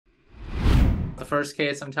first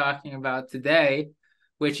case I'm talking about today,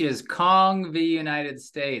 which is Kong v. United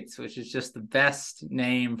States, which is just the best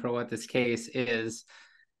name for what this case is.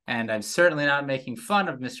 And I'm certainly not making fun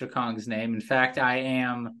of Mr. Kong's name. In fact, I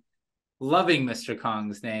am loving Mr.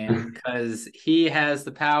 Kong's name because he has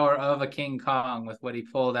the power of a King Kong with what he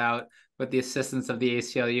pulled out with the assistance of the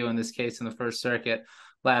ACLU, in this case in the First Circuit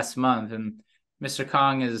last month. And Mr.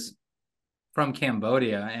 Kong is from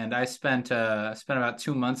Cambodia, and I spent about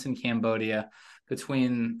 2 months in Cambodia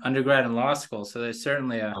between undergrad and law school. So there's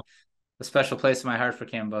certainly a special place in my heart for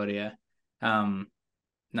Cambodia.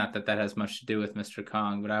 Not that that has much to do with Mr.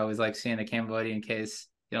 Kong, but I always like seeing a Cambodian case.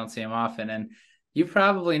 You don't see him often. And you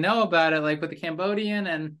probably know about it, like with the Cambodian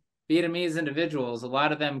and Vietnamese individuals. A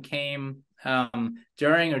lot of them came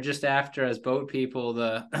during or just after, as boat people,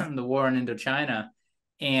 the war in Indochina.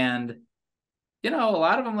 And, a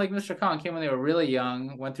lot of them, like Mr. Kong, came when they were really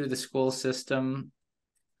young, went through the school system.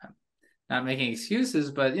 Not making excuses,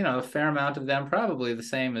 but, a fair amount of them, probably the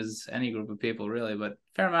same as any group of people, really, but a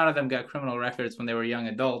fair amount of them got criminal records when they were young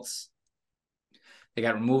adults. They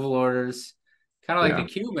got removal orders. Kind of like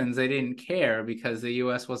the Cubans, they didn't care because the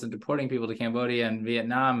U.S. wasn't deporting people to Cambodia and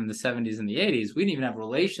Vietnam in the 70s and the 80s. We didn't even have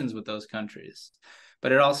relations with those countries.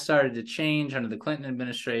 But it all started to change under the Clinton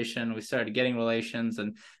administration. We started getting relations,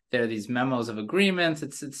 and there are these memos of agreements.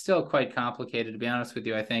 It's still quite complicated, to be honest with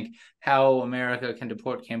you, I think, how America can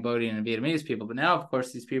deport Cambodian and Vietnamese people. But now, of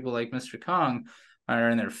course, these people like Mr. Kong are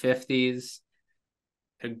in their 50s.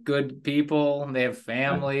 They're good people. They have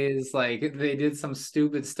families. Like, they did some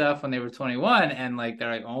stupid stuff when they were 21, and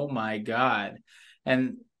they're like, oh my God.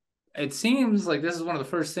 And it seems like this is one of the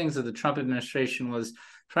first things that the Trump administration was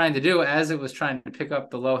trying to do, as it was trying to pick up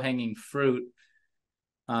the low-hanging fruit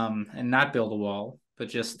and not build a wall, but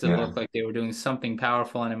just to look like they were doing something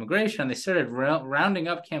powerful on immigration. They started rounding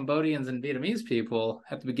up Cambodians and Vietnamese people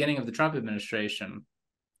at the beginning of the Trump administration.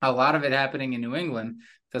 A lot of it happening in New England.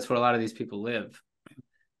 That's where a lot of these people live,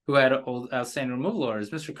 who had outstanding removal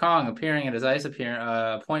orders. Mr. Kong appearing at his ICE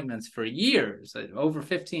appointments for years, over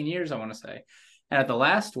 15 years, I want to say. And at the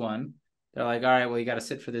last one, they're like, all right, well, you got to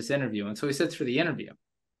sit for this interview. And so he sits for the interview.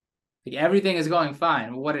 Everything is going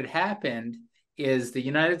fine. What had happened is the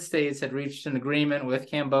United States had reached an agreement with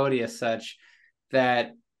Cambodia such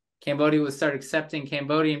that Cambodia would start accepting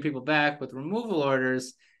Cambodian people back with removal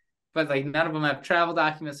orders, but none of them have travel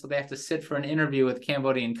documents, so they have to sit for an interview with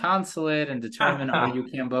Cambodian consulate and determine, are you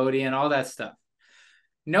Cambodian, all that stuff.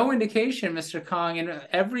 No indication, Mr. Kong, and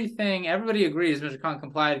everybody agrees Mr. Kong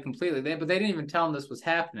complied completely, but they didn't even tell him this was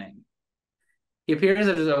happening. He appears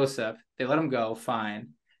at his OSEP, they let him go,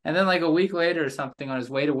 fine. And then a week later or something, on his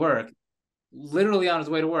way to work, literally on his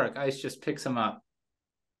way to work, ICE just picks him up.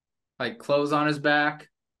 Clothes on his back,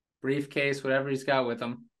 briefcase, whatever he's got with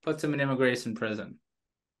him, puts him in immigration prison.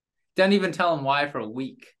 Doesn't even tell him why for a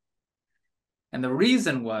week. And the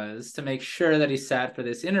reason was to make sure that he sat for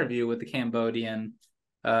this interview with the Cambodian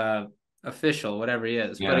official, whatever he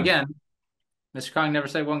is. But again, Mr. Kong never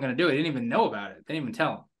said he wasn't going to do it. He didn't even know about it. They didn't even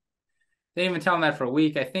tell him. They didn't even tell him that for a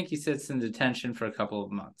week. I think he sits in detention for a couple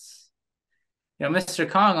of months. Mr.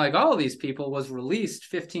 Kong, like all of these people, was released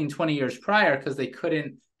 15, 20 years prior because they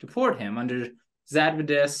couldn't deport him under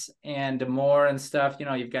Zadvidis and Damore and stuff.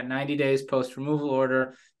 You've got 90 days post-removal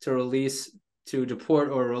order to deport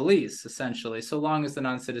or release, essentially, so long as the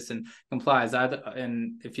non-citizen complies.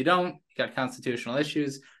 And if you don't, you got constitutional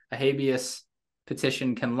issues. A habeas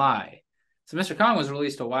petition can lie. So Mr. Kong was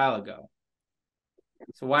released a while ago.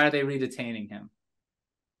 So why are they re-detaining him?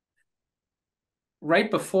 Right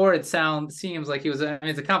before it seems like he was,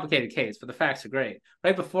 it's a complicated case, but the facts are great.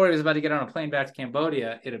 Right before he was about to get on a plane back to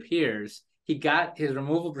Cambodia, it appears he got his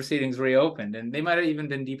removal proceedings reopened, and they might have even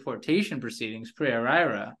been deportation proceedings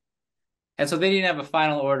pre-IRIRA. And so they didn't have a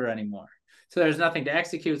final order anymore. So there's nothing to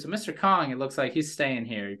execute. So Mr. Kong, it looks like he's staying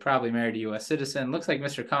here. He probably married a U.S. citizen. Looks like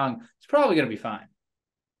Mr. Kong is probably going to be fine.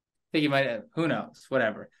 I think he might have, who knows,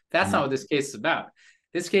 whatever. That's not what this case is about.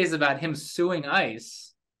 This case is about him suing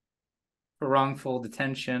ICE for wrongful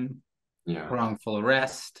detention, wrongful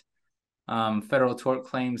arrest, Federal Tort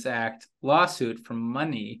Claims Act lawsuit for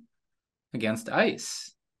money against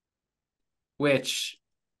ICE, which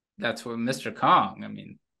that's what Mr.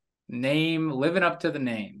 Kong, living up to the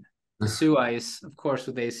name. Sue ICE, of course,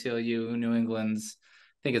 with ACLU, New England's,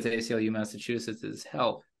 I think it's ACLU, Massachusetts'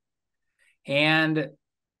 help. And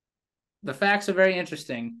the facts are very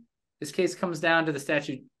interesting. This case comes down to the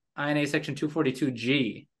statute INA section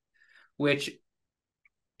 242G, which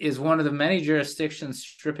is one of the many jurisdiction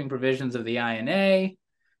stripping provisions of the INA,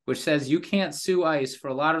 which says you can't sue ICE for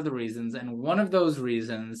a lot of the reasons. And one of those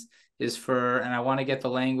reasons is for, and I want to get the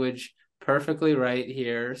language perfectly right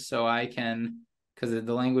here so I can because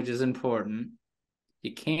the language is important.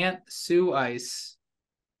 You can't sue ICE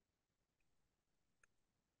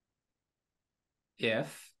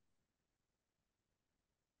if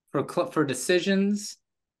for decisions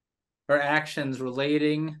or actions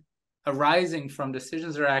arising from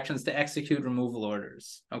decisions or actions to execute removal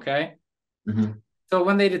orders. Okay. Mm-hmm. So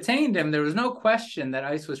when they detained him, there was no question that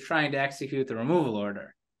ICE was trying to execute the removal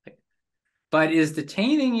order. But is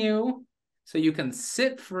detaining you so you can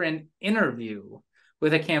sit for an interview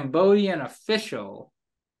with a Cambodian official,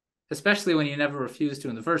 especially when you never refused to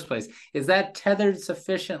in the first place, is that tethered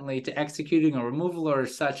sufficiently to executing a removal order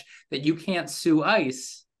such that you can't sue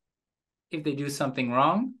ICE if they do something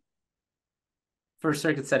wrong? First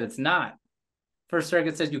Circuit said it's not. First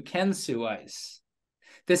Circuit says you can sue ICE.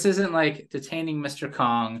 This isn't like detaining Mr.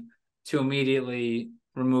 Kong to immediately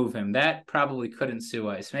remove him. That probably couldn't sue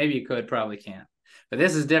ICE. Maybe you could, probably can't. But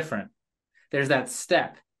this is different. There's that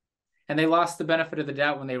step. And they lost the benefit of the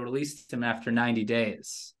doubt when they released him after 90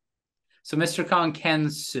 days. So Mr. Kong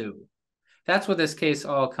can sue. That's what this case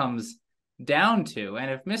all comes down to.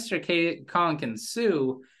 And if Mr. Kong can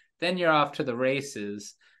sue, then you're off to the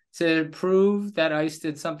races to prove that ICE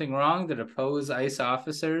did something wrong, to depose ICE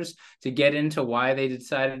officers, to get into why they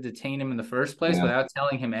decided to detain him in the first place without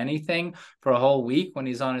telling him anything for a whole week when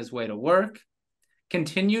he's on his way to work.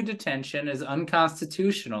 Continued detention is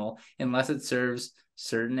unconstitutional unless it serves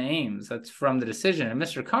certain aims. That's from the decision. And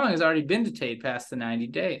Mr. Kong has already been detained past the 90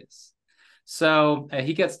 days. So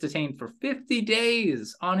he gets detained for 50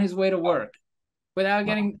 days on his way to work without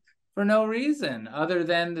getting, for no reason other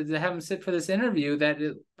than to have him sit for this interview that,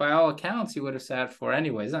 by all accounts, he would have sat for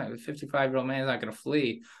anyways. A 55-year-old man is not going to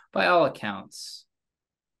flee, by all accounts.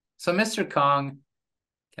 So Mr. Kong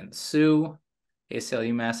can sue.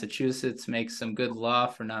 ACLU Massachusetts makes some good law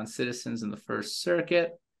for non-citizens in the First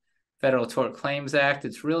Circuit. Federal Tort Claims Act,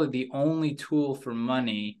 it's really the only tool for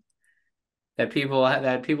money that people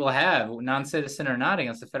have, non-citizen or not,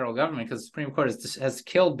 against the federal government, because the Supreme Court has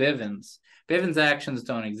killed Bivens. Bivens actions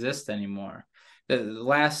don't exist anymore. The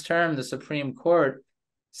last term, the Supreme Court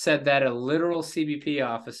said that a literal CBP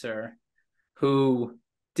officer who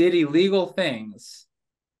did illegal things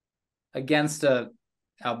against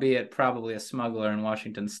albeit probably a smuggler in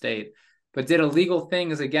Washington State, but did illegal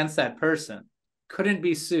things against that person, couldn't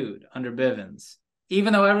be sued under Bivens,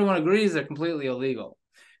 even though everyone agrees they're completely illegal.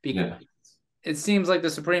 Because it seems like the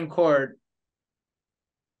Supreme Court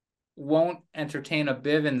won't entertain a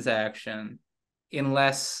Bivens action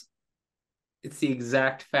unless it's the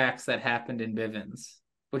exact facts that happened in Bivens,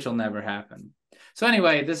 which will never happen. So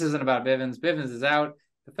anyway, this isn't about Bivens. Bivens is out.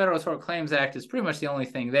 The Federal Tort Claims Act is pretty much the only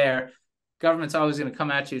thing there. Government's always going to come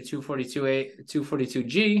at you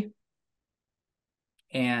 242G,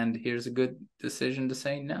 and here's a good decision to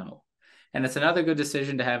say no. And it's another good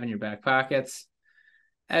decision to have in your back pockets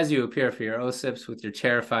as you appear for your OSIPs with your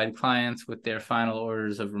terrified clients with their final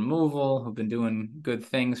orders of removal, who've been doing good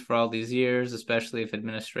things for all these years, especially if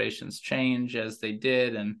administrations change as they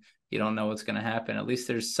did and you don't know what's going to happen. At least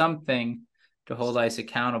there's something to hold ICE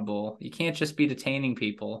accountable. You can't just be detaining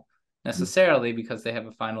people necessarily because they have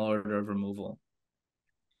a final order of removal.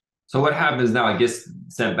 So what happens now? I guess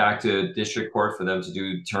sent back to district court for them to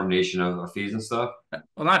do determination of fees and stuff?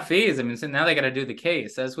 Well, not fees. I mean, so now they got to do the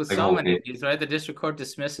case. As with Like so many of case. these, right? The district court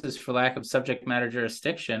dismisses for lack of subject matter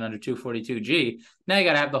jurisdiction under 242G. Now you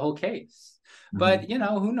got to have the whole case. But,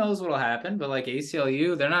 who knows what'll happen? But like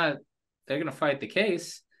ACLU, they're going to fight the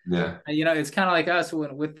case. Yeah. And, it's kind of like us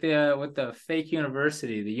with the fake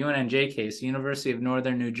university, the UNNJ case, University of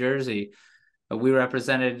Northern New Jersey. We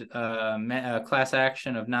represented a class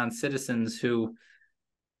action of non-citizens who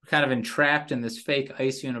were kind of entrapped in this fake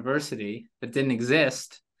ICE university that didn't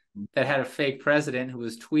exist, that had a fake president who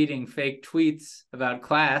was tweeting fake tweets about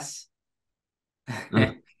class,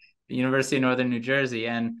 the University of Northern New Jersey.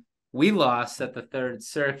 And we lost at the Third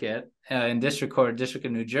Circuit in District Court, District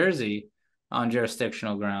of New Jersey, on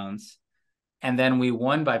jurisdictional grounds. And then we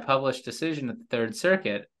won by published decision at the Third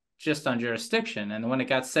Circuit just on jurisdiction. And when it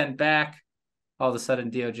got sent back, all of a sudden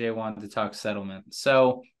DOJ wanted to talk settlement.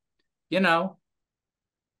 So, do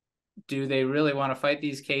they really want to fight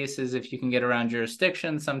these cases if you can get around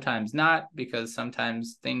jurisdiction? Sometimes not, because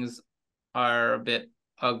sometimes things are a bit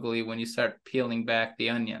ugly when you start peeling back the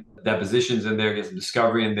onion. Depositions in there, get some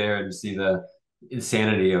discovery in there, and see the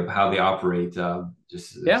insanity of how they operate. Yeah.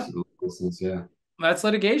 That's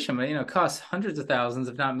litigation, but it costs hundreds of thousands,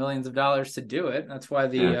 if not millions of dollars to do it. That's why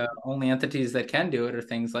the only entities that can do it are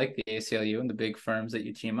things like the ACLU and the big firms that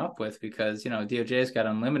you team up with, because DOJ's got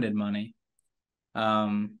unlimited money.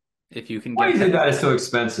 If you can Why get do you think that is so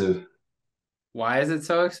expensive? Why is it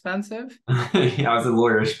so expensive? Yeah, I was a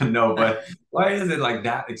lawyer, I should know, but why is it like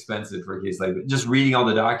that expensive for a case like that? Just reading all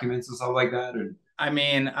the documents and stuff like that? Or I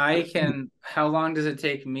mean, I can. How long does it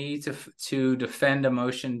take me to defend a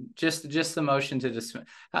motion? Just the motion to dismiss.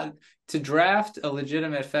 To draft a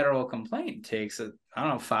legitimate federal complaint takes I don't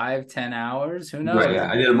know 5-10 hours. Who right, knows?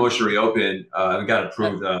 yeah. I did a motion to reopen. We got But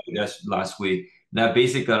approved yes last week. That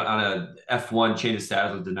basically on a F1 change of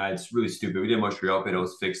status was denied. It's really stupid. We did a motion to reopen. It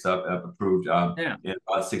was fixed up, approved yeah, in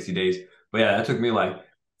about 60 days. But yeah, that took me like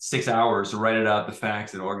 6 hours to write it out, the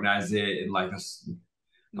facts, and organize it. And like, I was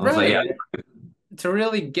like, yeah, right. To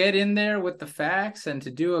really get in there with the facts and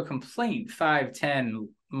to do a complaint 5-10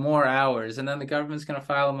 more hours, and then the government's going to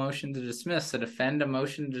file a motion to dismiss, to defend a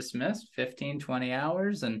motion to dismiss 15-20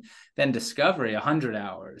 hours, and then discovery 100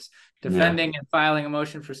 hours, yeah. defending and filing a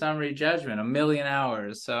motion for summary judgment 1 million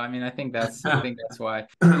hours. So I mean, I think that's why.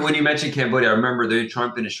 When you mentioned Cambodia, I remember the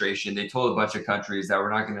Trump administration, they told a bunch of countries that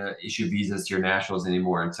we're not going to issue visas to your nationals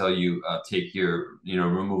anymore until you take your,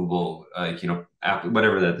 removable,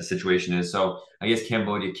 whatever that the situation is. So I guess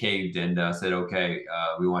Cambodia caved and said, okay,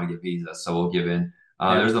 we want to get visas, so we'll give in.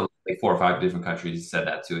 Yeah. There's like 4 or 5 different countries said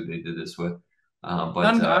that too. They did this with, but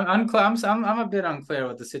I'm unclear. I'm a bit unclear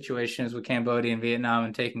what the situation is with Cambodia and Vietnam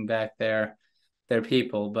and taking back their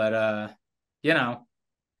people, but you know,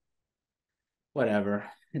 whatever.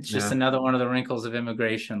 It's just yeah. another one of the wrinkles of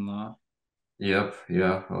immigration law. Yep,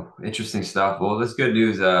 yeah. Well, interesting stuff. Well, that's good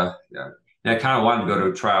news. Yeah. Yeah, I kind of wanted to go to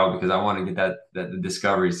a trial because I want to get that the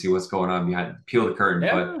discovery, see what's going on behind, peel the curtain.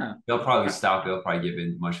 But Yeah. they'll probably stop. They'll probably give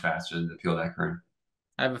in much faster than to peel that curtain.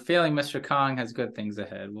 I have a feeling Mr. Kong has good things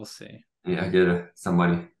ahead. We'll see. Yeah, get some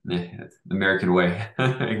money. Yeah, it's the American way.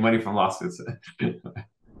 Make money from lawsuits.